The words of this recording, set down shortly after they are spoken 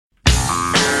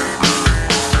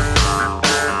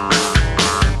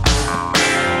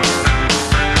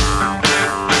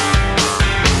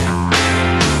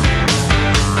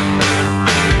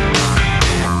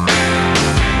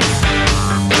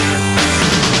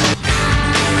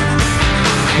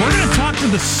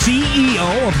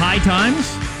CEO of High Times?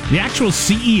 The actual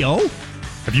CEO?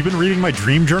 Have you been reading my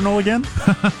dream journal again?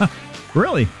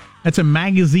 Really? That's a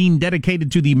magazine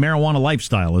dedicated to the marijuana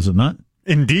lifestyle, is it not?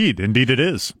 Indeed it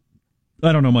is.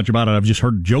 I don't know much about it. I've just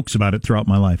heard jokes about it throughout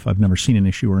my life. I've never seen an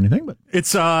issue or anything, but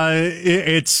it's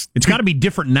got to be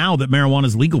different now that marijuana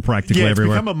is legal practically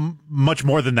everywhere. It's become much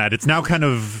more than that. It's now kind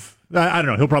of, I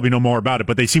don't know, he'll probably know more about it,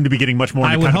 but they seem to be getting much more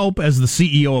into I would hope, as the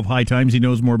CEO of High Times, he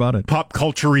knows more about it. Pop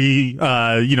culture-y,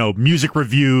 music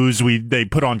reviews. They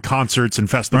put on concerts and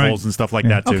festivals and stuff like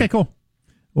that, too. Okay, cool.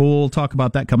 We'll talk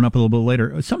about that coming up a little bit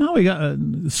later. Somehow we got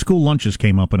school lunches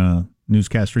came up in a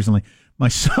newscast recently. My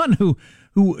son,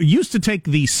 who used to take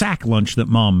the sack lunch that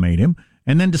Mom made him,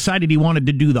 and then decided he wanted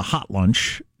to do the hot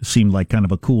lunch. Seemed like kind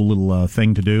of a cool little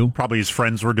thing to do. Probably his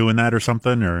friends were doing that or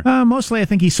something? Or mostly I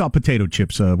think he saw potato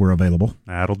chips were available.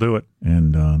 That'll do it.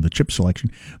 And the chip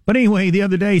selection. But anyway, the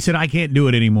other day he said, I can't do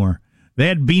it anymore. They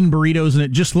had bean burritos, and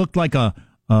it just looked like a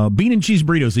bean and cheese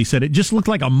burritos. He said it just looked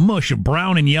like a mush of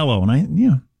brown and yellow. And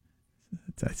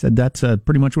I said, that's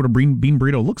pretty much what a bean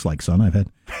burrito looks like, son. I've had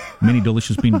many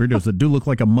delicious bean burritos that do look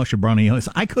like a mush of brown and yellow.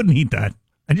 I couldn't eat that.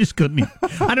 I just couldn't eat.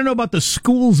 I don't know about the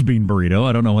school's bean burrito.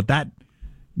 I don't know what that...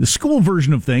 The school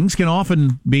version of things can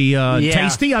often be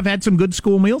tasty. I've had some good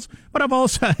school meals, but I've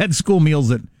also had school meals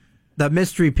that... The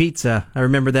mystery pizza. I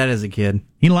remember that as a kid.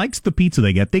 He likes the pizza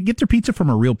they get. They get their pizza from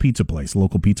a real pizza place,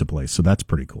 local pizza place, so that's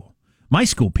pretty cool. My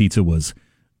school pizza was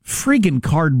friggin'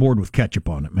 cardboard with ketchup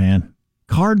on it, man.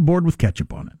 Cardboard with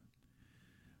ketchup on it.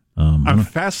 I'm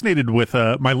fascinated with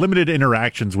my limited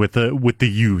interactions with the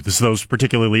youths, those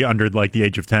particularly under like the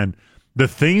age of 10. The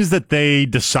things that they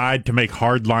decide to make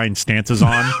hardline stances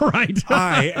on, right?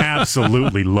 I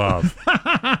absolutely love.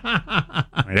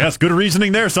 That's good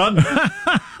reasoning there, son.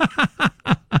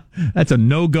 That's a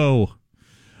no-go.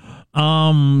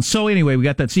 So anyway, we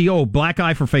got that CEO, Black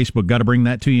Eye for Facebook. Got to bring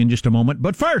that to you in just a moment.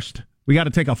 But first, we got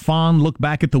to take a fond look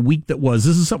back at the week that was.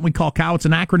 This is something we call COW. It's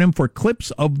an acronym for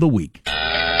Clips of the Week.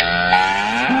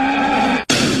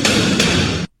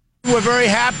 We're very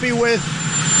happy with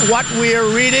what we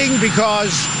are reading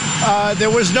because there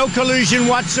was no collusion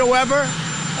whatsoever.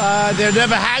 There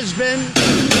never has been.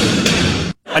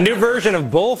 A new version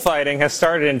of bullfighting has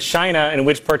started in China in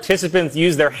which participants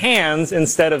use their hands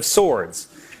instead of swords.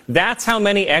 That's how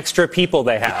many extra people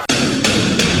they have.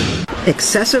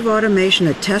 Excessive automation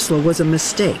at Tesla was a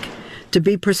mistake. To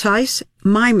be precise,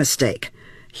 my mistake.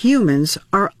 Humans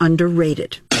are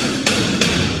underrated.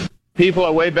 People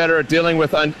are way better at dealing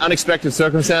with unexpected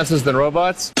circumstances than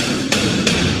robots.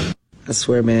 I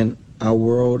swear, man, our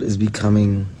world is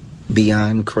becoming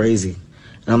beyond crazy.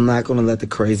 And I'm not going to let the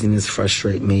craziness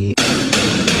frustrate me.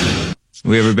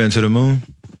 We ever been to the moon?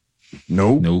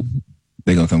 Nope.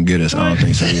 They gonna come get us. I don't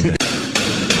think so either.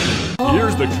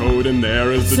 Here's the code and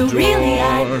there is the door. Really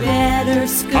I'd better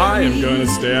scurry. I am gonna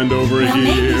stand over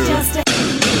here.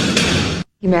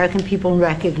 The American people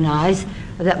recognize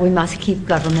that we must keep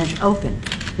government open,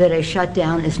 that a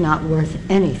shutdown is not worth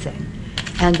anything,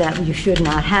 and that you should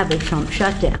not have a Trump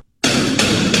shutdown.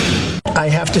 I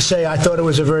have to say, I thought it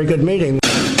was a very good meeting.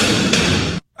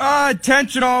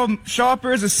 Attention all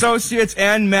shoppers, associates,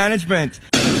 and management.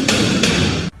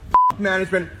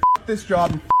 Management, this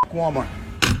job, and Walmart.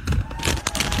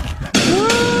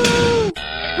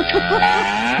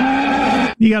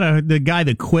 You got the guy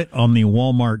that quit on the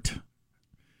Walmart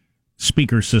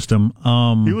speaker system.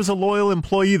 He was a loyal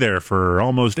employee there for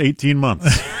almost 18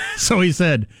 months. So he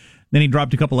said. Then he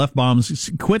dropped a couple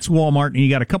F-bombs, quits Walmart, and you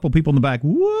got a couple people in the back.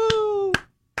 Woo!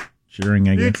 Cheering,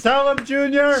 I guess. You tell him,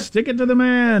 Junior! Stick it to the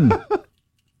man!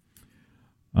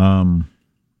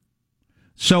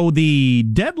 So the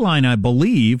deadline, I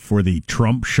believe, for the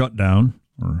Trump shutdown,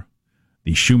 or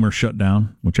the Schumer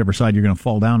shutdown, whichever side you're going to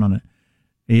fall down on it,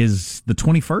 is the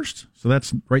 21st. So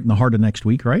that's right in the heart of next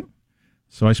week, right?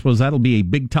 So I suppose that'll be a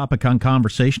big topic on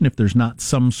conversation if there's not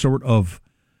some sort of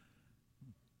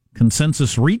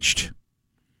consensus reached.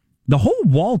 The whole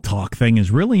wall talk thing is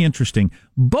really interesting.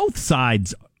 Both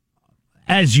sides,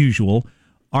 as usual,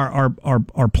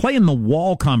 are playing the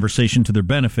wall conversation to their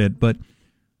benefit, but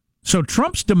so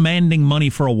Trump's demanding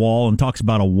money for a wall and talks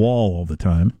about a wall all the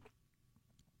time.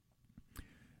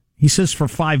 He says for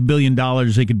 $5 billion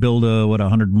they could build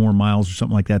 100 more miles or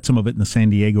something like that, some of it in the San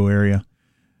Diego area.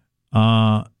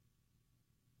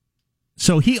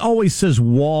 So he always says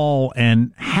wall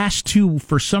and has to,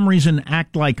 for some reason,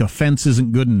 act like a fence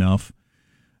isn't good enough.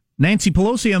 Nancy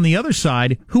Pelosi on the other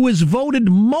side, who has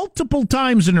voted multiple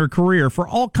times in her career for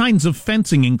all kinds of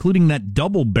fencing, including that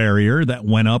double barrier that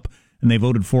went up and they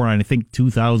voted for, I think,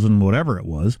 2000, whatever it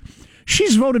was.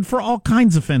 She's voted for all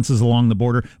kinds of fences along the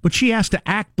border, but she has to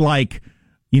act like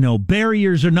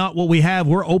barriers are not what we have.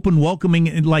 We're open, welcoming.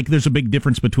 And like, there's a big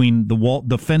difference between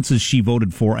the fences she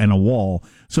voted for and a wall.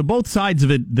 So both sides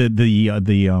of it,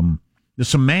 the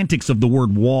semantics of the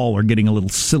word wall are getting a little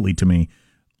silly to me.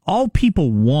 All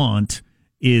people want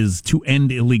is to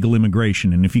end illegal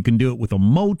immigration, and if you can do it with a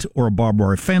moat or a barbed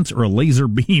wire fence or a laser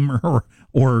beam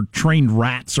or trained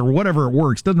rats or whatever it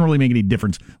works, doesn't really make any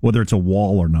difference whether it's a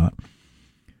wall or not.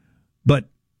 But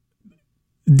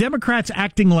Democrats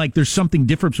acting like there's something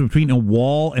different between a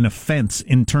wall and a fence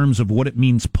in terms of what it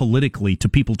means politically to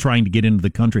people trying to get into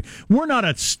the country.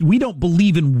 We don't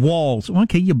believe in walls.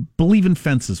 Okay, you believe in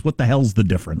fences. What the hell's the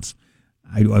difference?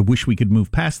 I wish we could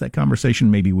move past that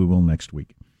conversation. Maybe we will next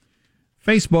week.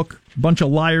 Facebook, bunch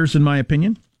of liars, in my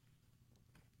opinion.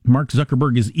 Mark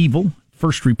Zuckerberg is evil.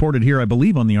 First reported here, I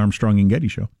believe, on the Armstrong and Getty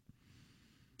show.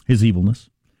 His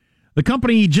evilness. The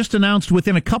company just announced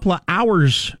within a couple of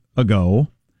hours ago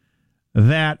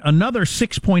that another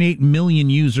 6.8 million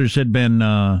users had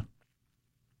been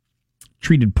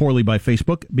treated poorly by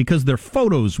Facebook because their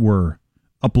photos were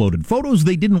uploaded. Photos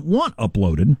they didn't want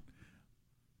uploaded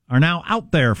are now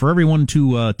out there for everyone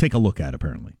to take a look at,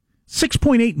 apparently.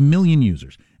 6.8 million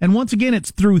users. And once again,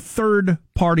 it's through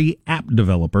third-party app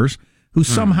developers who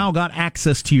somehow got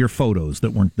access to your photos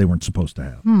that they weren't supposed to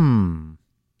have.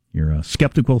 You're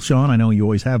skeptical, Sean. I know you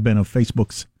always have been, of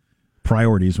Facebook's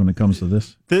priorities when it comes to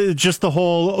this. Just the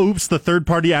whole, the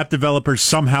third-party app developers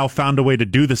somehow found a way to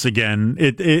do this again.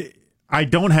 I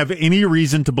don't have any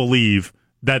reason to believe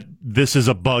that this is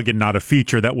a bug and not a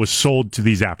feature that was sold to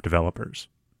these app developers.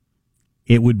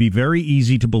 It would be very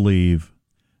easy to believe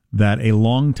that a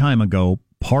long time ago,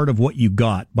 part of what you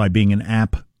got by being an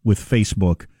app with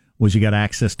Facebook was you got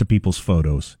access to people's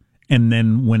photos. And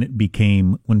then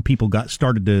when people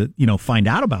started to, find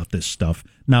out about this stuff,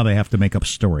 now they have to make up a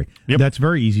story. Yep. That's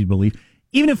very easy to believe.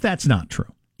 Even if that's not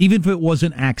true, even if it was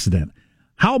an accident.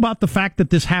 How about the fact that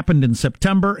this happened in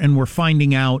September and we're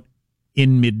finding out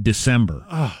in mid-December?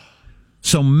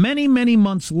 So many, many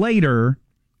months later,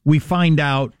 we find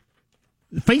out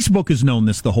Facebook has known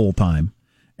this the whole time.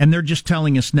 And they're just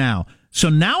telling us now. So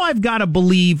now I've got to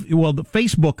believe, the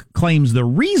Facebook claims the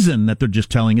reason that they're just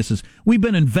telling us is we've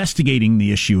been investigating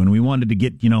the issue and we wanted to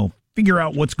get, figure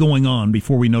out what's going on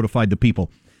before we notified the people.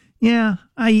 Yeah,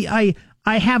 I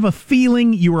have a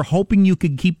feeling you were hoping you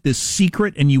could keep this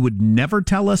secret and you would never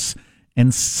tell us.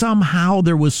 And somehow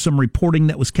there was some reporting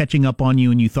that was catching up on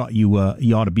you and you thought you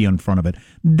ought to be in front of it.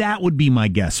 That would be my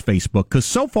guess, Facebook. Because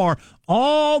so far,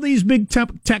 all these big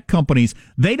tech companies,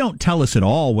 they don't tell us at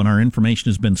all when our information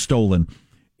has been stolen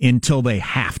until they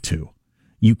have to.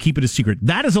 You keep it a secret.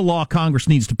 That is a law Congress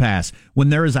needs to pass.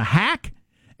 When there is a hack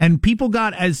and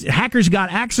hackers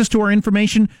got access to our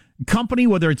information, company,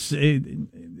 whether it's a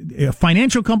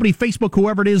financial company, Facebook,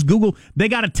 whoever it is, Google, they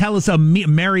got to tell us,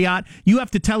 Marriott, you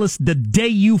have to tell us the day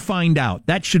you find out.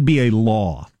 That should be a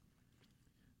law.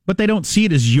 But they don't see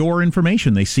it as your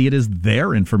information. They see it as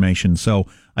their information. So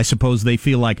I suppose they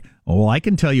feel like, I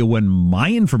can tell you when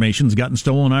my information's gotten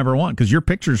stolen whenever I want because your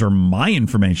pictures are my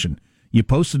information. You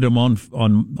posted them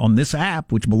on this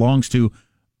app, which belongs to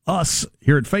us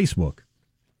here at Facebook.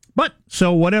 But,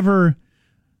 so whatever,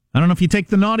 I don't know if you take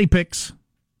the naughty pics,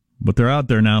 but they're out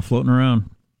there now floating around.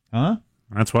 Huh?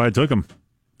 That's why I took them.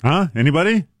 Huh?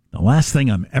 Anybody? The last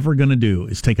thing I'm ever going to do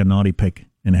is take a naughty pic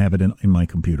and have it in my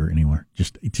computer anywhere.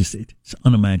 It's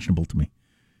unimaginable to me.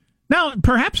 Now,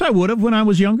 perhaps I would have when I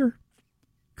was younger.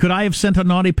 Could I have sent a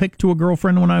naughty pic to a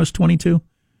girlfriend when I was 22?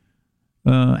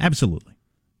 Absolutely.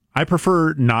 I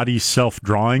prefer naughty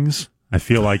self-drawings. I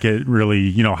feel like it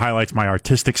really, highlights my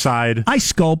artistic side. I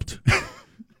sculpt.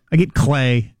 I get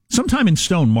clay. Sometime in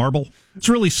stone, marble. It's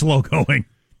really slow going.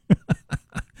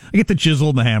 I get the chisel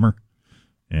and the hammer.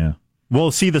 Yeah. Well,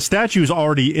 see, the statue's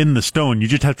already in the stone. You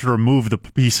just have to remove the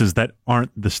pieces that aren't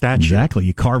the statue. Exactly.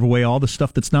 You carve away all the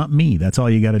stuff that's not me. That's all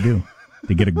you got to do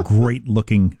to get a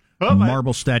great-looking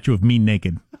marble statue of me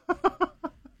naked.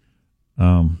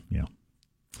 Yeah.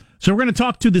 So we're going to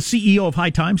talk to the CEO of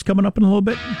High Times coming up in a little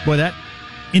bit. Boy, that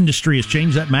industry has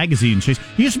changed. That magazine has changed.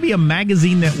 It used to be a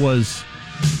magazine that was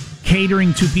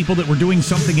catering to people that were doing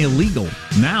something illegal.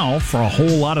 Now, for a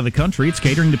whole lot of the country, it's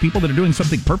catering to people that are doing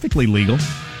something perfectly legal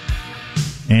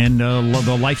and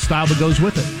the lifestyle that goes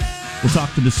with it. We'll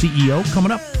talk to the CEO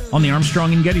coming up on the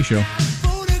Armstrong and Getty Show.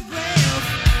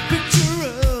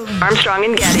 Armstrong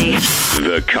and Getty.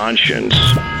 The conscience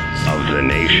of the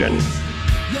nation.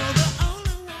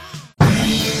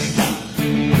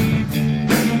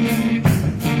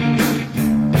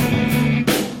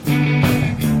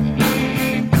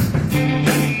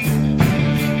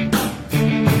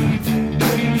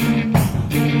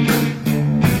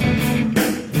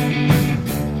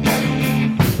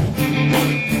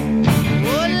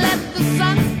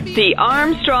 The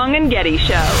Armstrong and Getty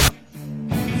Show.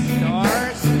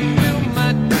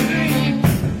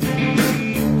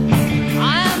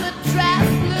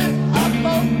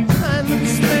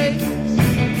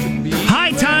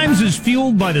 High Times is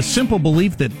fueled by the simple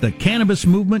belief that the cannabis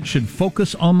movement should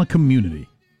focus on the community.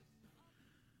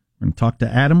 We're going to talk to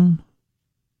Adam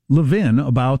Levin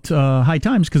about High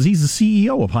Times because he's the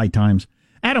CEO of High Times.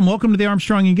 Adam, welcome to the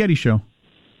Armstrong and Getty Show.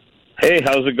 Hey,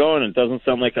 how's it going? It doesn't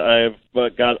sound like I've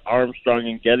got Armstrong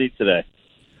and Getty today.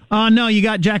 No, you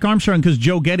got Jack Armstrong because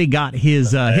Joe Getty got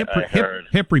his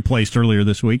hip replaced earlier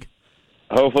this week.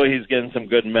 Hopefully he's getting some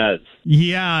good meds.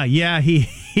 Yeah, he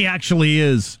actually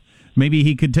is. Maybe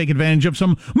he could take advantage of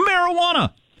some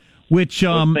marijuana, which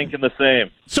I'm thinking the same.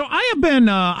 So I've been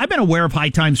aware of High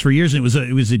Times for years. And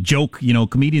it was a joke,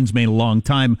 comedians made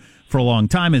for a long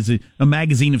time as a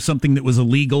magazine of something that was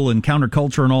illegal and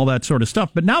counterculture and all that sort of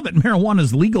stuff. But now that marijuana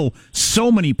is legal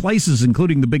so many places,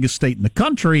 including the biggest state in the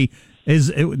country, there's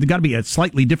got to be a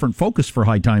slightly different focus for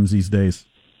High Times these days.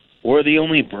 We're the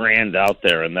only brand out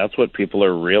there, and that's what people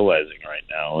are realizing right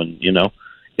now. And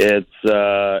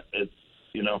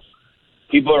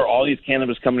all these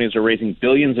cannabis companies are raising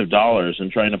billions of dollars and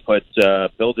trying to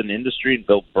build an industry and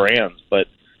build brands. But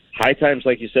High Times,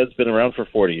 like you said, has been around for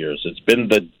 40 years. It's been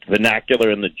the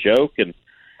vernacular and the joke, and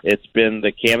it's been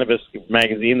the cannabis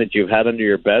magazine that you've had under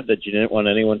your bed that you didn't want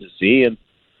anyone to see. And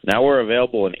now we're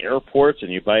available in airports,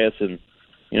 and you buy us in,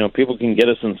 people can get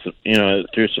us in,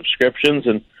 through subscriptions,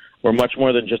 and we're much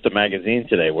more than just a magazine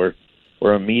today. We're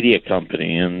a media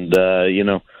company, and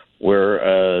we're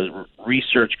a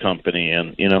research company,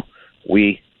 and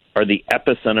we are the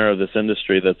epicenter of this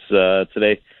industry that's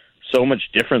today so much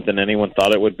different than anyone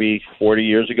thought it would be 40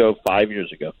 years ago, 5 years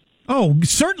ago. Oh,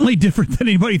 certainly different than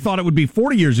anybody thought it would be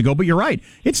 40 years ago, but you're right.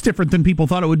 It's different than people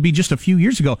thought it would be just a few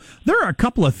years ago. There are a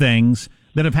couple of things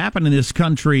that have happened in this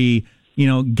country,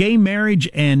 gay marriage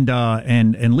and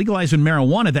legalizing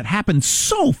marijuana that happened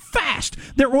so fast.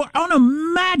 They were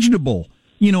unimaginable,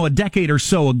 a decade or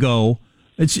so ago.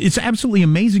 It's absolutely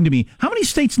amazing to me. How many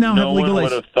states now have legalized? No one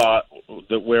would have thought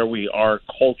that where we are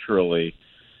culturally.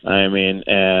 I mean,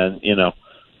 and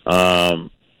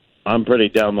I'm pretty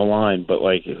down the line, but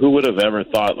who would have ever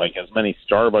thought as many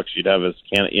Starbucks you'd have as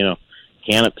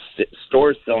cannabis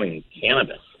stores selling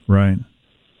cannabis? Right.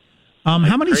 How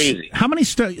many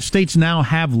states now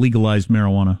have legalized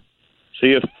marijuana? So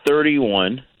you have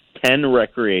 31, 10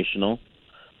 recreational,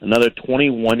 another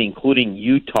 21, including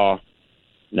Utah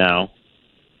now,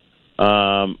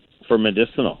 for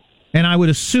medicinal. And I would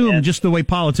assume, just the way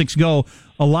politics go,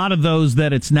 a lot of those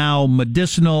that it's now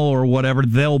medicinal or whatever,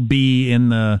 they'll be in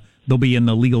the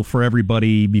legal for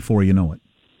everybody before you know it.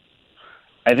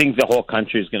 I think the whole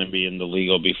country is going to be in the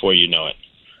legal before you know it.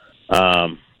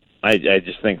 I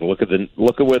just think look at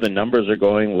where the numbers are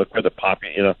going. Look where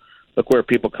look where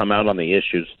people come out on the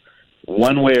issues.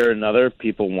 One way or another,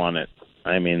 people want it.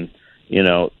 I mean,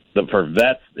 for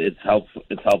vets, it's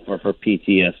helpful for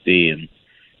PTSD, and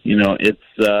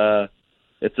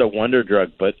it's a wonder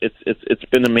drug. But it's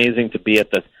been amazing to be at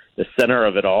the center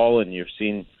of it all, and you've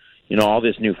seen all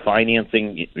this new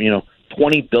financing.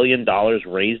 $20 billion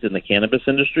raised in the cannabis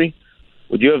industry.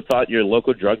 Would you have thought your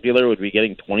local drug dealer would be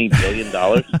getting $20 billion?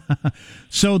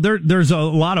 So there's a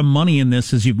lot of money in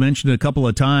this, as you've mentioned a couple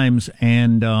of times,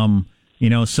 and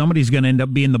somebody's going to end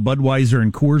up being the Budweiser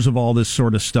and Coors of all this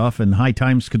sort of stuff, and High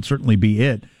Times could certainly be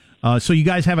it. So you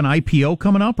guys have an IPO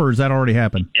coming up, or has that already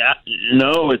happened? Yeah,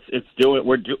 no, it's doing.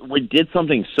 We did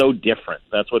something so different.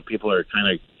 That's what people are kind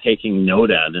of taking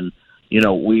note at, and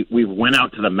we went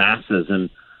out to the masses, and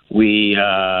we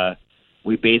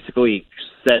basically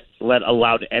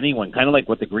allowed anyone, kind of like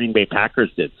what the Green Bay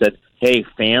Packers did, said, hey,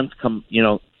 fans, come,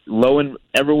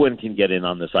 everyone can get in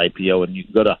on this IPO, and you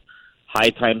can go to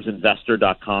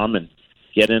hightimesinvestor.com and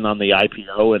get in on the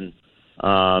IPO, and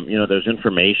there's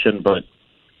information, but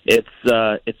it's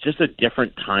just a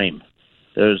different time.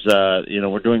 There's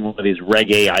we're doing one of these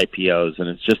Reg A IPOs, and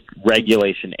it's just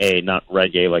Regulation A, not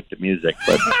Reg A like the music,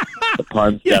 but the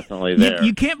pun's definitely there.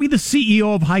 You can't be the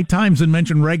CEO of High Times and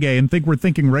mention Reg A and think we're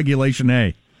thinking Regulation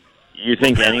A. You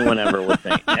think anyone ever would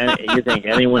think? You think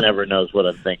anyone ever knows what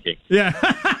I'm thinking? Yeah.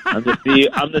 I'm the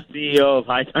CEO of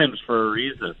High Times for a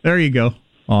reason. There you go.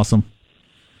 Awesome.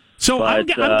 So but,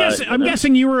 I'm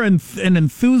guessing you were an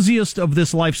enthusiast of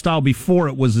this lifestyle before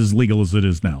it was as legal as it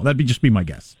is now. That'd just be my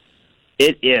guess.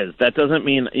 It is. That doesn't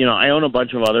mean, I own a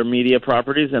bunch of other media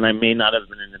properties, and I may not have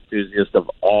been an enthusiast of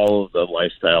all of the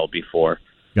lifestyle before.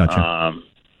 Gotcha.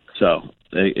 So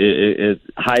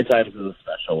High Times is a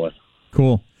special one.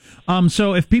 Cool.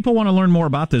 So if people want to learn more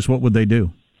about this, what would they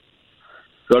do?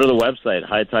 Go to the website,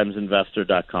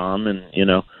 hightimesinvestor.com,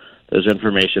 and, There's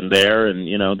information there, and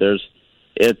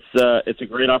it's a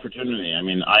great opportunity. I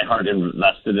mean, iHeart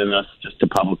invested in us just to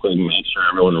publicly make sure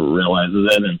everyone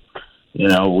realizes it, and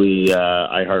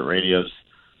iHeart Radio's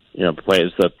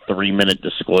plays the 3-minute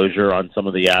disclosure on some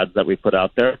of the ads that we put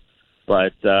out there,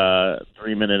 but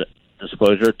 3-minute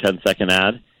disclosure, 10-second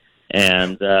ad,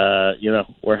 and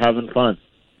we're having fun.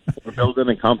 We're building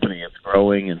a company. It's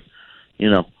growing, and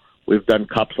we've done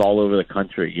cups all over the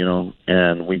country,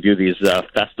 and we do these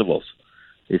festivals,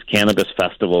 these cannabis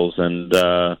festivals, and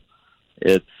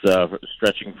it's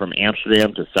stretching from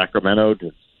Amsterdam to Sacramento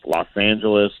to Los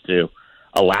Angeles to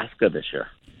Alaska this year.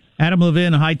 Adam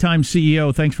Levin, High Times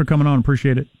CEO, thanks for coming on.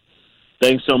 Appreciate it.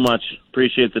 Thanks so much.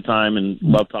 Appreciate the time and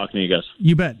love talking to you guys.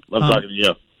 You bet. Love talking to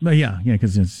you. But yeah,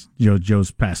 because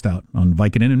Joe's passed out on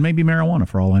Vicodin and maybe marijuana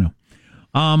for all I know.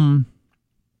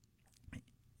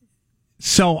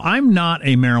 So I'm not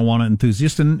a marijuana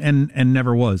enthusiast and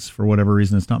never was for whatever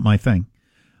reason. It's not my thing.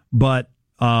 But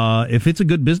if it's a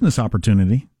good business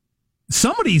opportunity,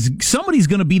 somebody's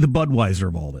going to be the Budweiser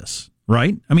of all this,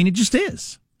 right? I mean, it just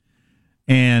is.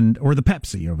 Or the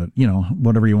Pepsi of it,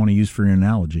 whatever you want to use for your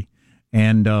analogy.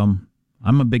 And I'm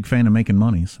a big fan of making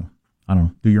money, so I don't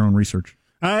know. Do your own research.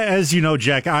 As you know,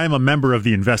 Jack, I am a member of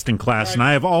the investing class, and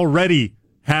I have already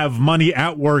have money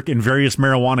at work in various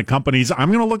marijuana companies.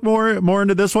 I'm going to look more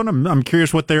into this one. I'm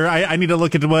curious what I need to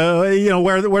look at.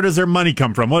 Where does their money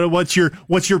come from? What's your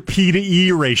P to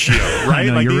E ratio? Right? I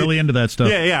know, you're really into that stuff.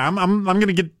 Yeah. I'm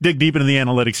going to dig deep into the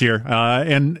analytics here.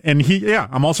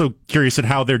 I'm also curious at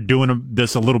how they're doing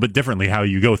this a little bit differently. How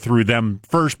you go through them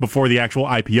first before the actual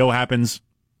IPO happens.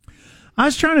 I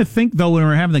was trying to think though when we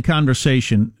were having the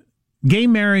conversation, gay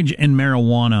marriage and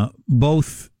marijuana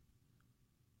both.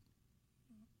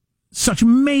 Such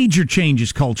major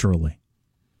changes culturally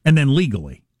and then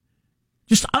legally.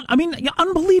 Just, I mean,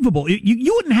 unbelievable.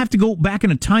 You wouldn't have to go back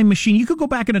in a time machine. You could go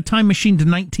back in a time machine to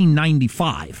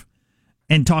 1995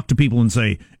 and talk to people and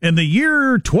say, in the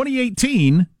year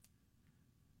 2018,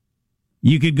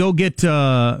 you could go get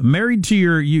married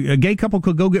to a gay couple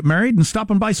could go get married and stop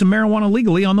and buy some marijuana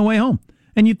legally on the way home.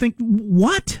 And you'd think,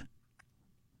 what?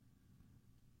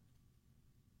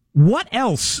 What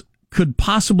else could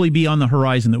possibly be on the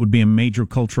horizon that would be a major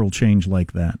cultural change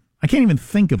like that? I can't even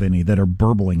think of any that are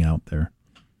burbling out there.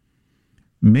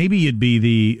 Maybe it'd be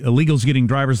the illegals getting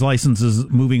driver's licenses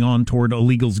moving on toward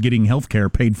illegals getting health care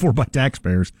paid for by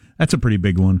taxpayers. That's a pretty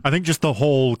big one. I think just the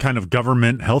whole kind of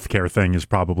government health care thing is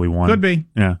probably one. Could be.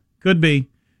 Yeah. Could be.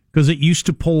 Because it used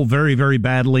to pull very, very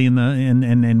badly,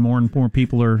 and more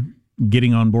people are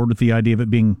getting on board with the idea of it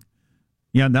being,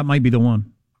 that might be the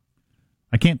one.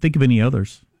 I can't think of any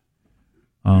others.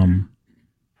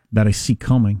 That I see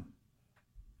coming.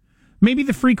 Maybe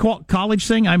the free college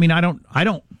thing. I mean, I don't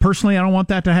personally, I don't want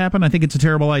that to happen. I think it's a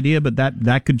terrible idea, but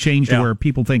that could change to where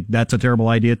people think that's a terrible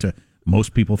idea to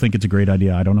most people think it's a great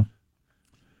idea. I don't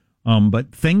know.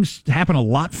 But things happen a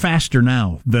lot faster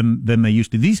now than they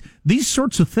used to. These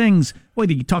sorts of things,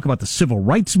 whether you talk about the civil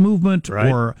rights movement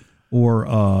or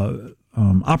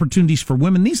opportunities for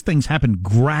women, these things happen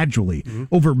gradually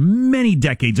over many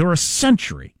decades or a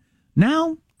century.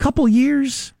 Now, couple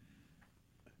years,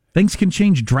 things can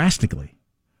change drastically.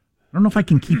 I don't know if I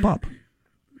can keep up.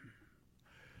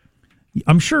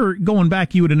 I'm sure going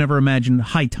back, you would have never imagined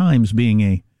High Times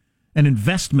being an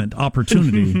investment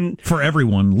opportunity for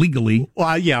everyone legally.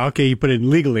 Well, yeah, okay, you put it in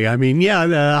legally. I mean,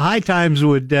 the High Times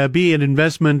would be an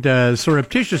investment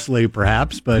surreptitiously,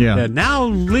 perhaps, but now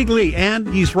legally, and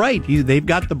he's right. They've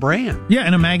got the brand. Yeah,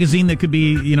 and a magazine that could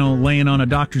be, laying on a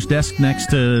doctor's desk next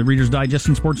to Reader's Digest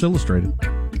and Sports Illustrated.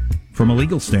 From a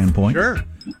legal standpoint. Sure.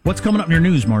 What's coming up in your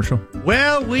news, Marshall?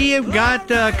 Well, we have got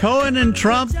Cohen and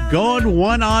Trump going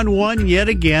one-on-one yet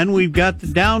again. We've got the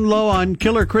down low on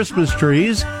killer Christmas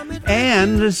trees.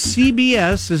 And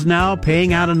CBS is now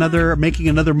making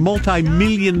another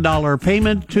multi-million-dollar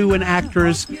payment to an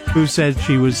actress who said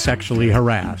she was sexually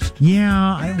harassed.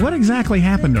 Yeah, what exactly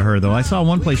happened to her, though? I saw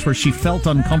one place where she felt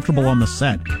uncomfortable on the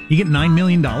set. You get $9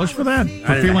 million for that?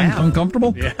 For feeling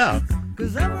uncomfortable? Yeah.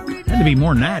 Had to be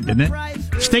more than that, didn't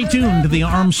it? Stay tuned to the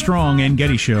Armstrong and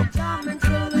Getty Show.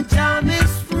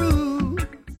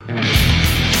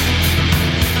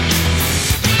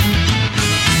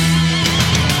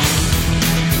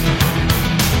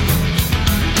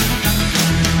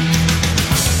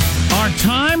 Our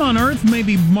time on Earth may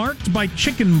be marked by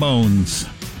chicken bones.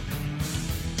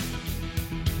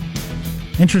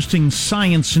 Interesting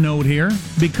science note here.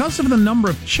 Because of the number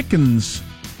of chickens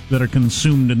that are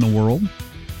consumed in the world,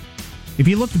 if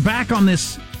you look back on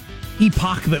this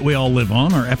epoch that we all live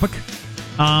on, or epoch,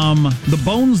 The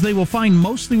bones they will find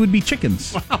mostly would be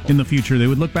chickens in the future. They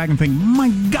would look back and think, my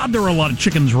God, there were a lot of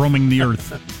chickens roaming the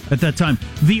earth at that time.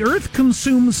 The earth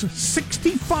consumes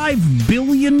 65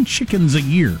 billion chickens a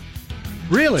year.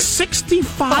 Really?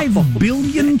 65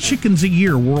 billion chickens a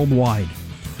year worldwide.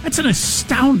 That's an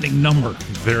astounding number.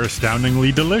 They're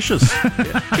astoundingly delicious.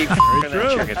 Keep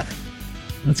that chicken.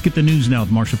 Let's get the news now with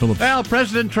Marsha Phillips. Well,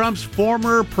 President Trump's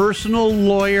former personal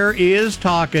lawyer is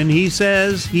talking. He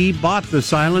says he bought the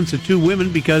silence of two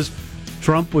women because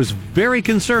Trump was very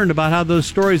concerned about how those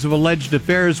stories of alleged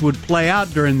affairs would play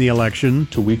out during the election.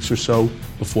 2 weeks or so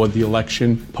before the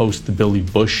election, post the Billy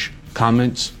Bush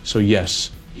comments. So yes,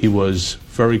 he was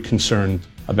very concerned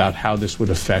about how this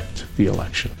would affect the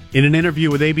election. In an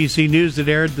interview with ABC News that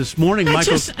aired this morning,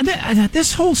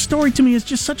 this whole story to me is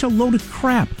just such a load of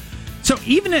crap. So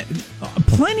even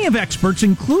plenty of experts,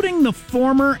 including the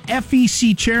former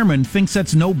FEC chairman, thinks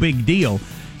that's no big deal.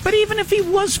 But even if he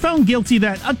was found guilty of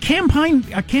that, a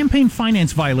campaign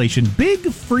finance violation, big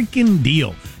freaking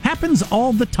deal. Happens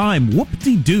all the time.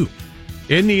 Whoop-de-doo.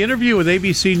 In the interview with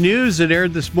ABC News that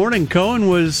aired this morning,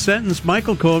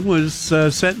 Michael Cohen was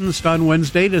sentenced on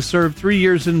Wednesday to serve 3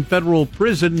 years in federal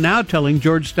prison, now telling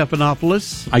George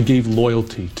Stephanopoulos, I gave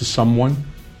loyalty to someone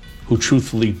who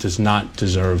truthfully does not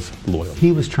deserve loyalty.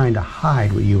 He was trying to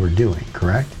hide what you were doing,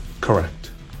 correct?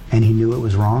 Correct. And he knew it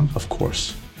was wrong? Of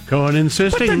course. Cohen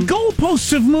insisting. But the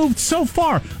goalposts have moved so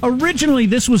far. Originally,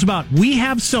 this was about, we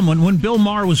have someone, when Bill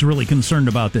Maher was really concerned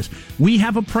about this, we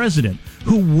have a president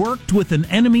who worked with an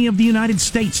enemy of the United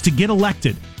States to get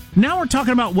elected. Now we're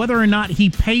talking about whether or not he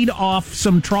paid off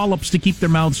some trollops to keep their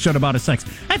mouths shut about his sex.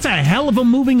 That's a hell of a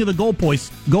moving of the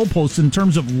goalposts in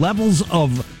terms of levels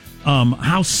of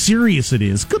how serious it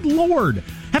is. Good Lord.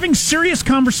 Having serious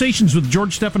conversations with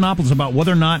George Stephanopoulos about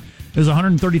whether or not it was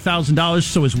 $130,000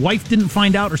 so his wife didn't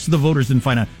find out or so the voters didn't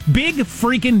find out. Big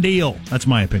freaking deal. That's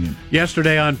my opinion.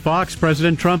 Yesterday on Fox,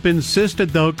 President Trump insisted,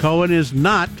 though, Cohen is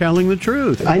not telling the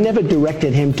truth. I never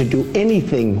directed him to do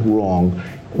anything wrong.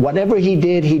 Whatever he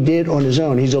did on his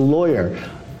own. He's a lawyer.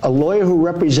 A lawyer who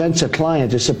represents a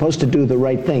client is supposed to do the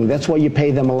right thing. That's why you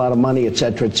pay them a lot of money, et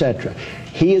cetera, et cetera.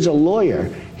 He is a lawyer.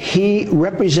 He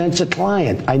represents a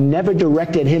client. I never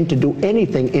directed him to do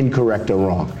anything incorrect or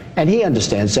wrong. And he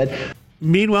understands that.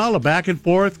 Meanwhile, the back and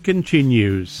forth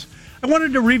continues. I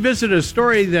wanted to revisit a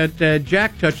story that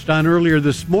Jack touched on earlier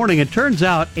this morning. It turns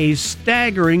out a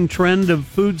staggering trend of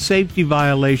food safety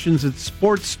violations at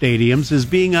sports stadiums is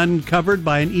being uncovered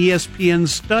by an ESPN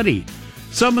study.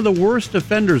 Some of the worst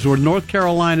offenders were North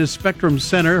Carolina's Spectrum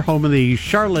Center, home of the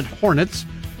Charlotte Hornets,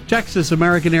 Texas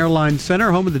American Airlines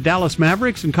Center, home of the Dallas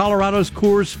Mavericks, and Colorado's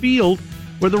Coors Field,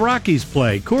 where the Rockies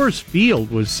play. Coors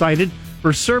Field was cited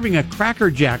for serving a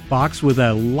Cracker Jack box with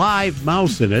a live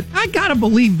mouse in it. I gotta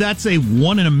believe that's a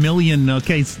 1 in a million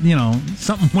case,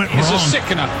 something went wrong. It's a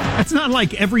sickener. It's not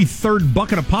like every third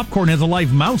bucket of popcorn has a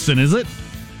live mouse in, is it?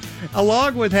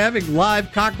 Along with having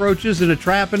live cockroaches in a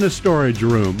trap in a storage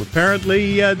room.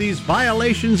 Apparently, these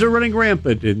violations are running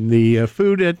rampant in the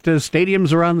food at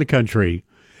stadiums around the country.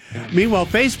 Meanwhile,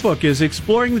 Facebook is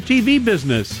exploring the TV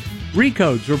business.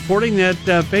 Recode's reporting that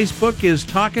Facebook is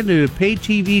talking to pay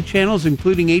TV channels,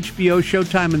 including HBO,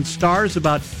 Showtime, and Starz,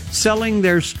 about selling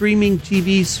their streaming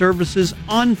TV services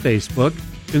on Facebook.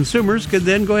 Consumers could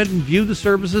then go ahead and view the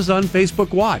services on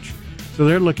Facebook Watch. So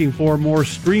they're looking for more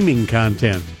streaming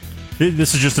content.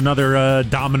 This is just another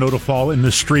domino to fall in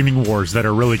the streaming wars that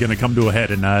are really going to come to a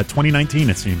head in 2019,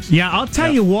 it seems. Yeah, I'll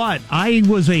tell you what. I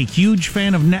was a huge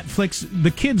fan of Netflix. The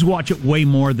kids watch it way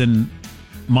more than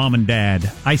Mom and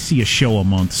Dad. I see a show a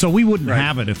month, so we wouldn't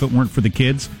have it if it weren't for the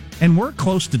kids. And we're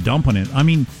close to dumping it. I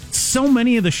mean, so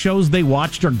many of the shows they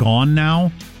watched are gone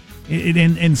now.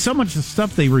 And so much of the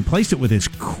stuff they replaced it with is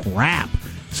crap.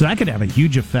 So that could have a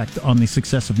huge effect on the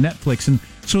success of Netflix. And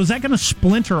so is that going to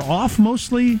splinter off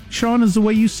mostly, Sean, is the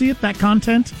way you see it, that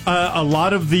content? A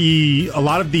lot of the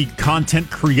content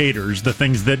creators, the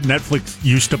things that Netflix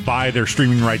used to buy their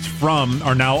streaming rights from,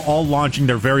 are now all launching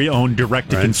their very own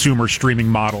direct-to-consumer streaming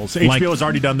models. HBO has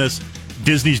already done this.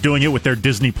 Disney's doing it with their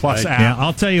Disney Plus app. Yeah,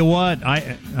 I'll tell you what,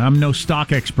 I'm no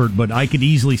stock expert, but I could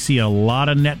easily see a lot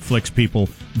of Netflix people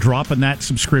dropping that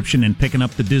subscription and picking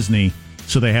up the Disney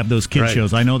so they have those kid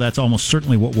shows. I know that's almost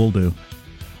certainly what we'll do.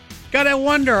 Gotta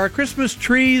wonder, are Christmas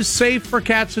trees safe for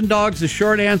cats and dogs? The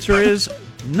short answer is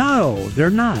no, they're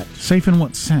not. Safe in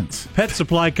what sense? Pet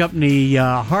supply company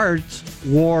Hartz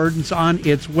warns on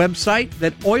its website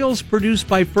that oils produced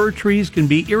by fir trees can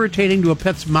be irritating to a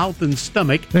pet's mouth and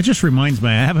stomach. That just reminds me,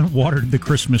 I haven't watered the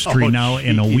Christmas tree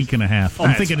in a week and a half.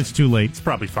 I'm thinking it's too late. It's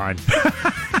probably fine.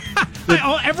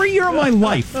 Every year of my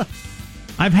life,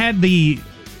 I've had the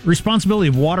responsibility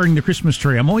of watering the Christmas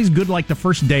tree. I'm always good like the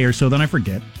first day or so, then I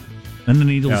forget. Then the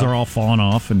needles are all falling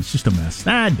off, and it's just a mess.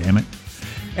 Damn it.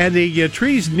 And the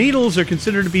tree's needles are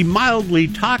considered to be mildly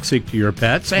toxic to your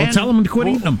pets. Well, tell them to quit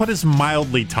eating them. What is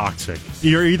mildly toxic?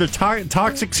 You're either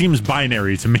toxic seems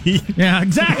binary to me. Yeah,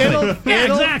 exactly.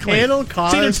 Exactly. It'll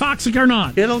cause... It's either toxic or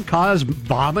not. It'll cause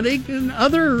vomiting and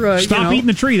other... Stop eating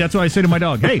the tree. That's what I say to my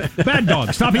dog. Hey, bad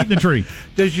dog, stop eating the tree.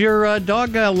 Does your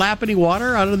dog lap any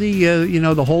water out of the,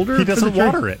 the holder? He doesn't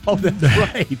water it. Oh, that's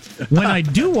right. When I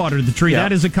do water the tree,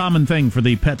 that is a common thing for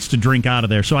the pets to drink out of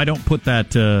there. So I don't put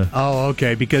that... oh,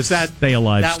 okay. Because stay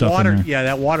alive that stuff water, in there. yeah,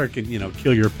 that water can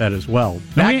kill your pet as well.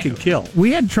 That can kill.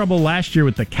 We had trouble last year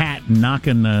with the cat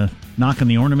knocking the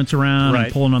ornaments around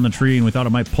and pulling on the tree, and we thought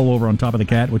it might pull over on top of the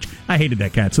cat, which I hated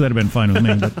that cat, so that'd have been fine with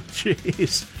me. But.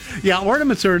 Jeez, yeah,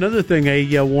 ornaments are another thing.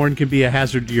 Warn can be a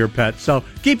hazard to your pet, so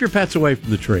keep your pets away from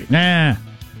the tree. Bah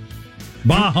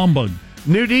humbug.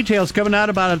 New details coming out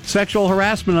about sexual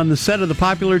harassment on the set of the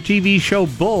popular TV show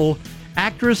Bull.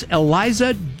 Actress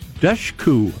Eliza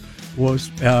Dushku was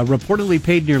reportedly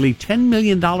paid nearly $10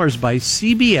 million by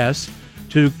CBS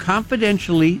to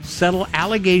confidentially settle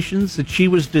allegations that she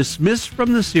was dismissed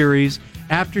from the series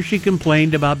after she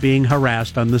complained about being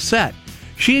harassed on the set.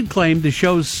 She had claimed the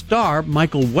show's star,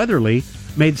 Michael Weatherly,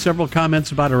 made several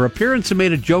comments about her appearance and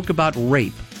made a joke about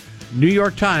rape. New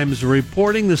York Times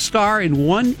reporting the star in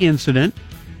one incident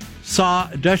saw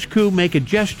Dushku make a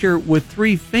gesture with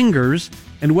 3 fingers,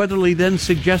 and Weatherly then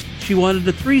suggested she wanted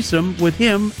a threesome with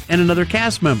him and another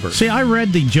cast member. See, I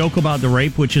read the joke about the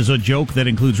rape, which is a joke that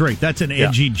includes rape. That's an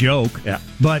edgy joke. Yeah.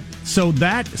 But so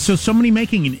somebody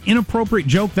making an inappropriate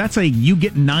joke, that's a you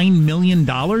get $9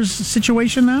 million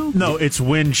situation now? No, it's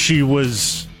when she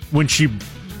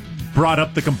brought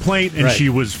up the complaint and she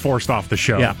was forced off the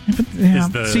show. Yeah.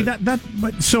 See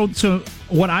so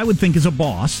what I would think as a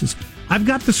boss is I've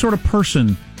got the sort of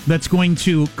person that's going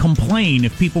to complain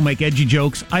if people make edgy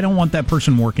jokes. I don't want that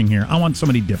person working here. I want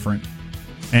somebody different.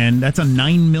 And that's a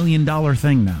 $9 million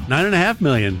thing now. $9.5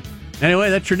 million. Anyway,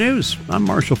 that's your news. I'm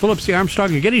Marshall Phillips, the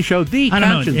Armstrong and Getty Show, the conscience.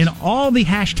 I don't know. In all the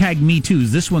hashtag Me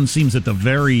Too's, this one seems at the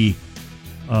very,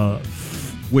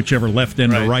 whichever left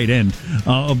end or right end,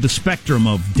 of the spectrum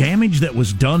of damage that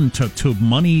was done to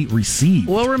money received.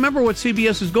 Well, remember what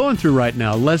CBS is going through right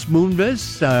now. Les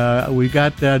Moonves, we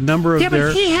got a number of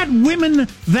but he had women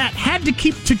that had to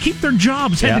keep their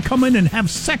jobs, had to come in and have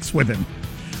sex with him.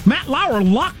 Matt Lauer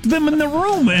locked them in the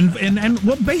room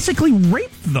and basically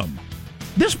raped them.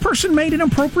 This person made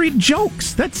inappropriate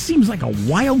jokes. That seems like a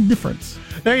wild difference.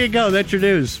 There you go. That's your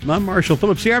news. I'm Marshall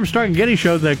Phillips, the Armstrong and Getty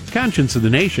Show, the conscience of the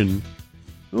nation.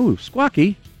 Ooh,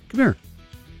 Squawky, come here.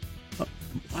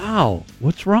 Wow,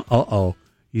 what's wrong? Uh-oh.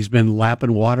 He's been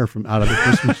lapping water from out of the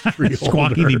Christmas tree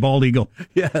Squawky, the bald eagle.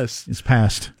 Yes. Is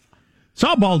passed.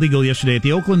 Saw a bald eagle yesterday at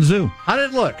the Oakland Zoo. How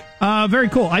did it look? Very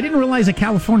cool. I didn't realize a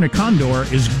California condor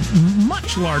is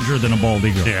much larger than a bald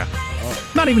eagle. Yeah.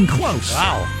 Not even close.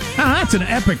 Wow. That's an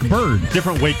epic bird.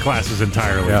 Different weight classes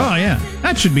entirely. Yeah. Oh, yeah.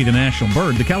 That should be the national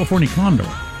bird, the California condor.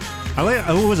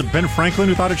 Was it Ben Franklin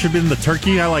who thought it should have been the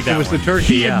turkey? I like that. It was one. the turkey.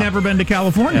 He had never been to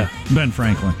California. Yeah. Ben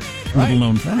Franklin. Little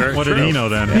known fact. What did he know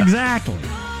then? Yeah. Exactly.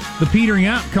 The petering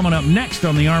out coming up next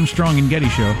on the Armstrong and Getty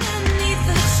Show.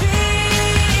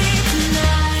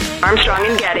 Armstrong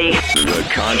and Getty. The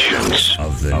conscience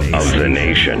of the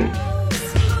nation.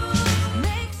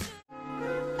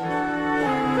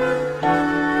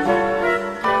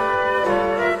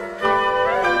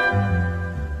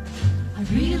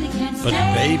 But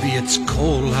baby, it's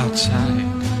cold outside.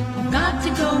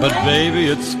 But baby,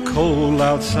 it's cold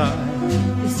outside.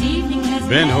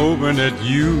 Been hoping that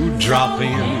you drop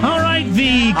in. All right,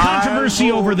 the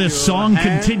controversy over this song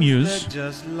continues. It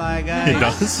does.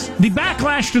 The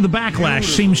backlash to the backlash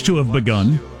seems to have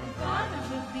begun.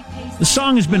 The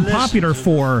song has been popular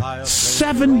for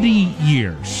 70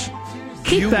 years.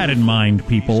 Keep that in mind,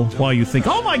 people, while you think,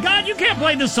 oh my God, you can't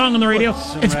play this song on the radio.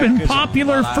 It's been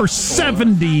popular for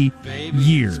 70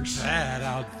 years.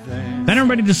 Then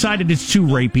everybody decided it's too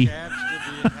rapey.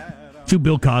 Too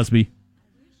Bill Cosby.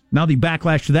 Now the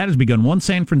backlash to that has begun. One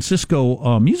San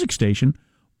Francisco music station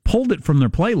pulled it from their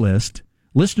playlist.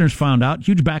 Listeners found out,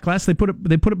 huge backlash. They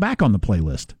put it back on the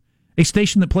playlist. A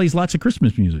station that plays lots of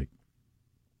Christmas music.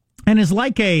 And is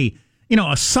like a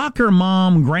soccer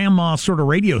mom, grandma sort of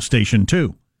radio station,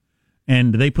 too.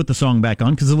 And they put the song back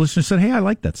on because the listener said, hey, I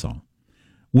like that song.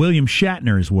 William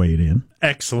Shatner is weighed in.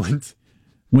 Excellent.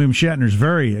 William Shatner's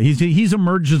he's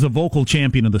emerged as a vocal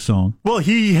champion of the song. Well,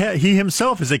 he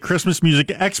himself is a Christmas music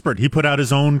expert. He put out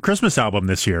his own Christmas album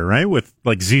this year, right? With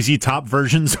like ZZ Top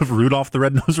versions of Rudolph the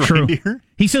Red-Nosed Reindeer.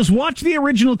 He says, watch the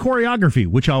original choreography,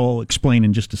 which I'll explain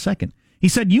in just a second. He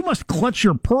said, you must clutch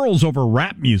your pearls over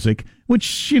rap music,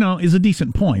 which, is a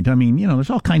decent point. I mean, there's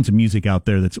all kinds of music out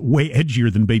there that's way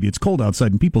edgier than Baby It's Cold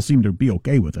Outside, and people seem to be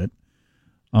okay with it.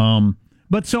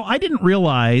 But so I didn't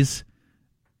realize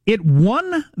it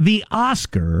won the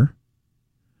Oscar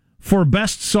for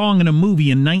Best Song in a Movie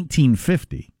in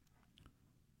 1950.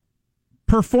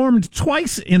 Performed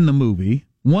twice in the movie,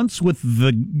 once with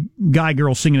the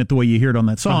guy-girl singing it the way you hear it on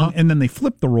that song, and then they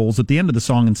flipped the roles at the end of the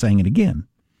song and sang it again.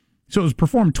 So it was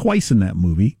performed twice in that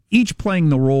movie, each playing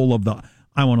the role of the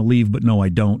I want to leave but no I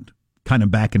don't kind of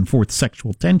back and forth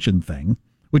sexual tension thing,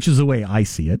 which is the way I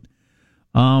see it.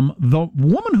 The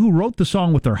woman who wrote the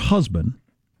song with her husband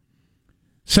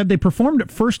said they performed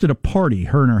it first at a party,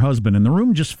 her and her husband, and the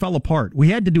room just fell apart.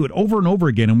 We had to do it over and over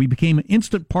again, and we became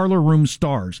instant parlor room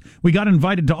stars. We got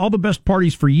invited to all the best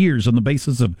parties for years on the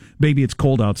basis of Baby It's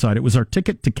Cold Outside. It was our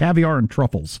ticket to caviar and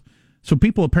truffles. So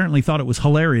people apparently thought it was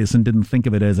hilarious and didn't think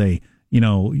of it as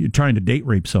you're trying to date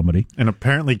rape somebody. And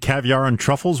apparently caviar and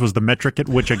truffles was the metric at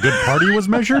which a good party was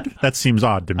measured? That seems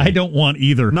odd to me. I don't want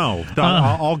either. No,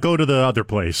 I'll go to the other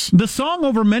place. The song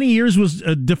over many years was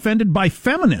defended by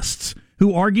feminists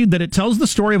who argued that it tells the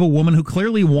story of a woman who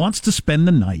clearly wants to spend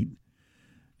the night.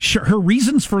 Her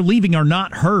reasons for leaving are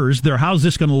not hers. They're, how's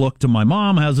this going to look to my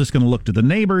mom? How's this going to look to the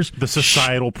neighbors? The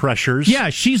societal pressures.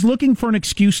 Yeah, she's looking for an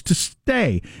excuse to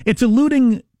stay. It's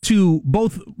alluding to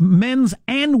both men's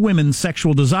and women's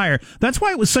sexual desire. That's why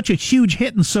it was such a huge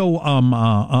hit and so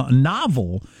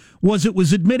novel. It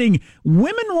was admitting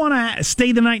women want to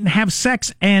stay the night and have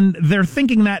sex, and they're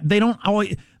thinking that they don't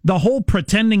always. The whole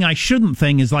pretending I shouldn't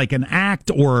thing is like an act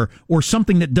or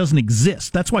something that doesn't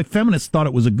exist. That's why feminists thought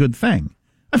it was a good thing.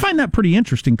 I find that pretty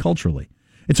interesting culturally.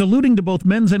 It's alluding to both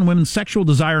men's and women's sexual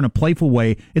desire in a playful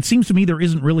way. It seems to me there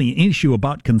isn't really an issue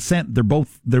about consent. They're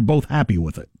both happy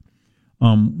with it,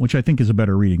 which I think is a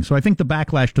better reading. So I think the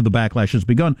backlash to the backlash has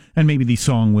begun, and maybe the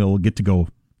song will get to go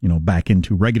back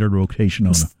into regular rotation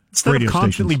on Instead radio of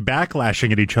constantly stations.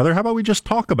 Backlashing at each other, how about we just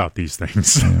talk about these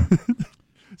things? Yeah.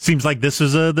 Seems like this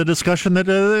is the discussion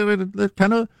that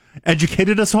kind of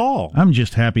educated us all. I'm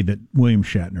just happy that William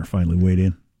Shatner finally weighed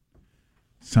in.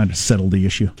 It's time to settle the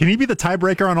issue. Can he be the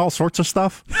tiebreaker on all sorts of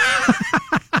stuff?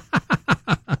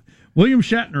 William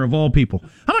Shatner, of all people.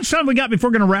 How much time we got before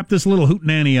we're going to wrap this little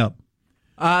hootenanny up?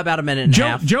 About a minute and a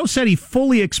half. Joe said he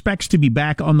fully expects to be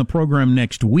back on the program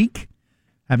next week,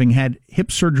 having had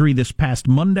hip surgery this past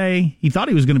Monday. He thought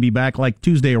he was going to be back like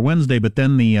Tuesday or Wednesday, but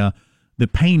then the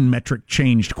pain metric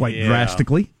changed quite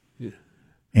drastically. Yeah.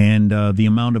 And the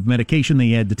amount of medication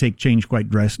they had to take changed quite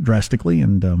drastically.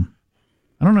 And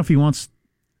I don't know if he wants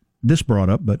this brought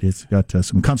up, but it's got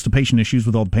some constipation issues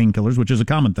with all the painkillers, which is a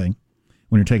common thing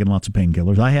when you're taking lots of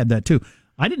painkillers. I had that too.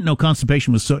 I didn't know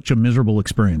constipation was such a miserable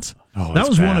experience. Oh, that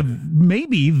was bad. One of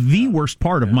maybe the worst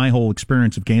part of my whole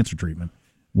experience of cancer treatment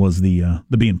was the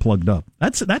being plugged up.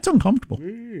 That's uncomfortable.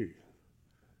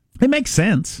 It makes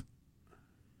sense.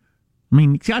 I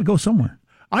mean, it's got to go somewhere.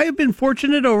 I have been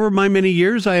fortunate over my many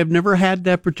years. I have never had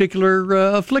that particular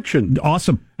affliction.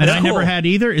 Awesome. And I never had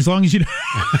either, as long as you...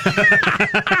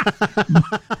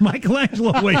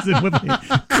 Michelangelo weighs in with me.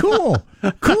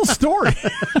 Cool story.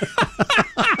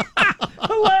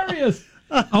 Hilarious.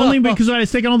 Only because I was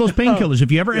taking all those painkillers.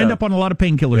 If you ever end up on a lot of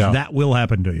painkillers, that will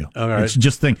happen to you. All right. It's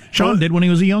just thing. Sean did when he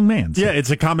was a young man. So. Yeah, it's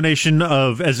a combination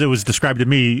of, as it was described to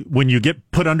me, when you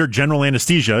get put under general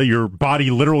anesthesia, your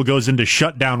body literally goes into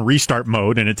shutdown restart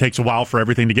mode, and it takes a while for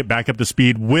everything to get back up to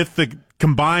speed.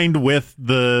 Combined with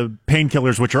the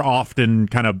painkillers, which are often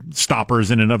kind of stoppers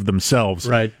in and of themselves,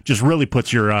 right? Just really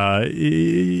puts your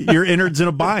innards in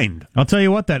a bind. I'll tell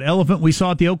you what, that elephant we saw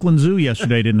at the Oakland Zoo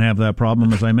yesterday didn't have that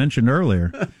problem, as I mentioned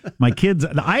earlier. My kids,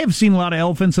 I have seen a lot of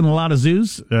elephants in a lot of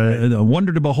zoos, a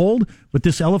wonder to behold, but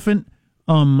this elephant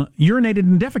urinated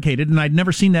and defecated, and I'd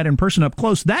never seen that in person up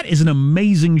close. That is an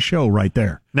amazing show right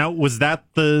there. Now, was that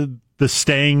the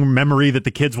staying memory that the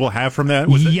kids will have from that?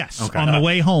 Yes. Okay. On the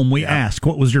way home, we asked,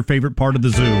 what was your favorite part of the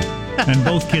zoo? And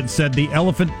both kids said the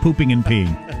elephant pooping and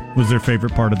peeing was their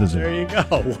favorite part of the zoo. There you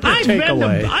go.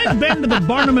 I've been to the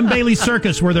Barnum and Bailey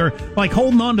circus where they're like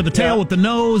holding on to the tail with the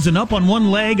nose and up on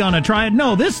one leg on a triad.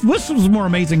 No, this was a more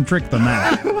amazing trick than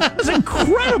that. It's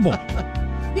incredible.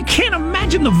 You can't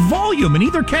imagine the volume in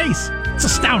either case. It's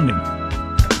astounding.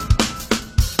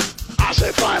 I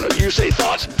say final, you say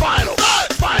thoughts. Final,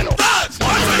 final. Thoughts.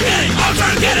 Alternating.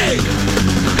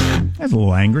 That's a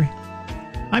little angry.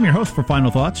 I'm your host for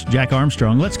Final Thoughts, Jack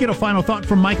Armstrong. Let's get a final thought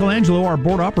from Michelangelo, our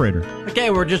board operator. Okay,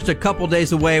 we're just a couple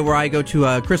days away where I go to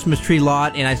a Christmas tree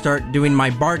lot and I start doing my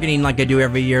bargaining like I do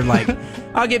every year. Like,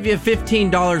 I'll give you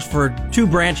 $15 for 2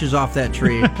 branches off that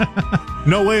tree.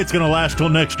 No way it's going to last till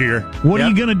next year. What are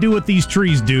you going to do with these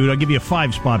trees, dude? I'll give you a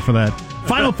 5 spot for that.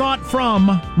 Final thought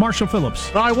from Marshall Phillips.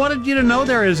 Well, I wanted you to know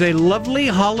there is a lovely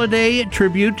holiday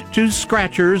tribute to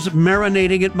Scratchers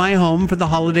marinating at my home for the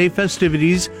holiday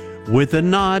festivities. With a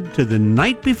nod to the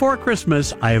night before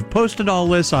Christmas, I have posted all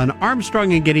this on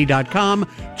ArmstrongandGetty.com.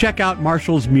 Check out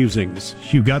Marshall's musings.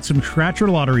 You got some Scratcher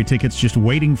lottery tickets just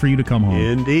waiting for you to come home.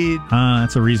 Indeed.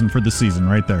 That's a reason for the season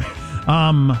right there.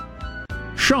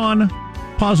 Sean,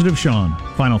 Positive Sean,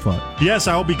 final thought. Yes,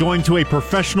 I will be going to a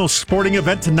professional sporting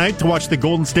event tonight to watch the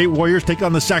Golden State Warriors take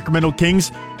on the Sacramento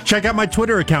Kings. Check out my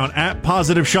Twitter account,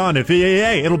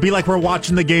 @PositiveSean. It'll be like we're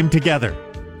watching the game together.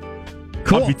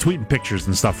 Cool. I'll be tweeting pictures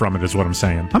and stuff from it, is what I'm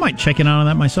saying. I might check in on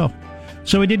that myself.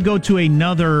 So I did go to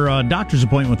another doctor's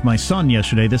appointment with my son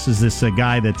yesterday. This is this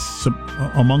guy that's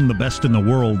among the best in the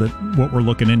world at what we're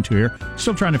looking into here.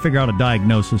 Still trying to figure out a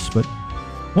diagnosis, but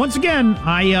once again,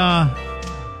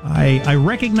 I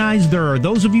recognize there are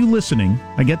those of you listening.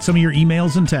 I get some of your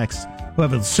emails and texts who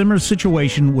have a similar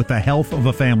situation with the health of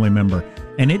a family member,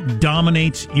 and it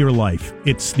dominates your life.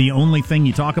 It's the only thing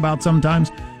you talk about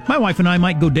sometimes. My wife and I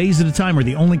might go days at a time where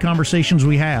the only conversations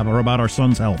we have are about our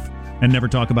son's health and never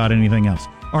talk about anything else.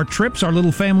 Our trips, our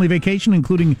little family vacation,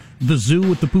 including the zoo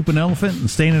with the pooping elephant and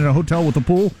staying in a hotel with a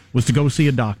pool, was to go see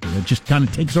a doctor. It just kind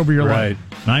of takes over your life.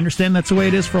 And I understand that's the way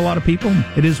it is for a lot of people.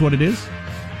 It is what it is.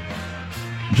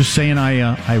 I'm just saying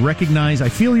I recognize, I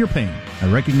feel your pain. I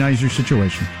recognize your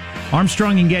situation.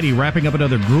 Armstrong and Getty wrapping up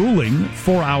another grueling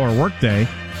 4-hour workday.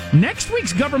 Next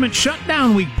week's government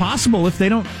shutdown week possible if they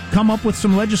don't come up with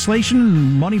some legislation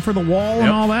and money for the wall and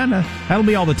all that. That'll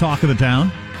be all the talk of the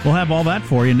town. We'll have all that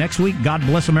for you next week. God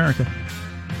bless America.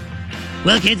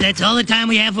 Well, kids, that's all the time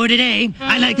we have for today.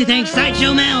 I'd like to thank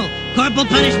Sideshow Mel, Corporal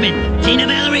Punishment, Tina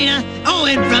Ballerina,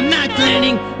 and from Not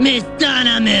Learning, Miss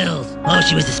Donna Mills. Oh,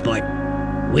 she was a sport.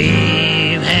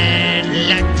 We've had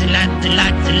lots and lots and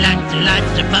lots and lots and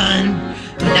lots of fun.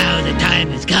 Now the time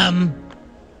has come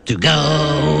to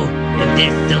go. If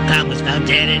this silkcom was found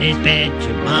dead in his bed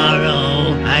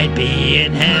tomorrow, I'd be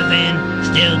in heaven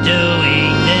still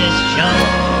doing this show.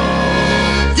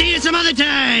 See you some other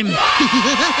time.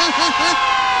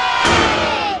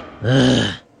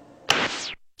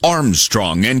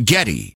 Armstrong and Getty.